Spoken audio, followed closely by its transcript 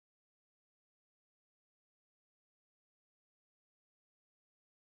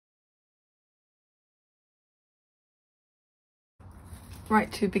Right,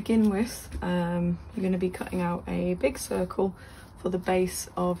 to begin with, you're going to be cutting out a big circle for the base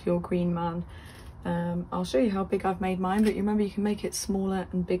of your green man. I'll show you how big I've made mine, but you remember you can make it smaller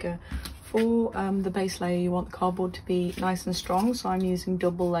and bigger. For the base layer, you want the cardboard to be nice and strong, so I'm using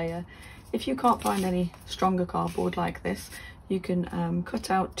double layer. If you can't find any stronger cardboard like this, you can cut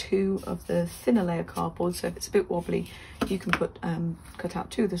out 2 of the thinner layer cardboard, so if it's a bit wobbly, you can cut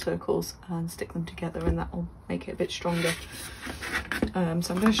out 2 of the circles and stick them together, and that will make it a bit stronger. So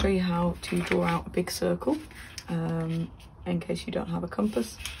I'm going to show you how to draw out a big circle in case you don't have a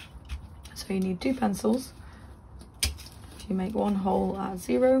compass. So you need 2 pencils. You make 1 hole at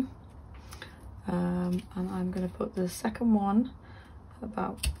 0, and I'm going to put the second one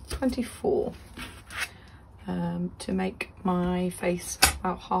about 24 to make my face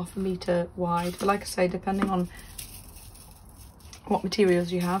about ½ meter wide. But like I say, depending on what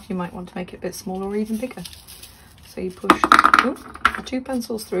materials you have, you might want to make it a bit smaller or even bigger. So you push the 2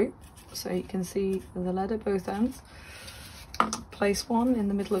 pencils through so you can see the lead at both ends. Place one in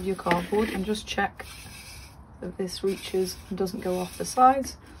the middle of your cardboard and just check that this reaches and doesn't go off the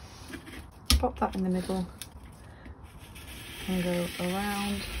sides. Pop that in the middle and go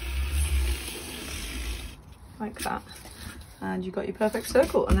around like that, and you've got your perfect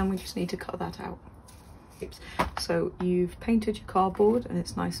circle, and then we just need to cut that out. So you've painted your cardboard and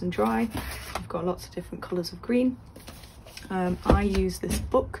it's nice and dry. You've got lots of different colours of green. I use this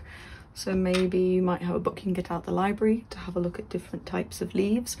book, so maybe you might have a book you can get out of the library to have a look at different types of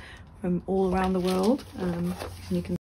leaves from all around the world, and you can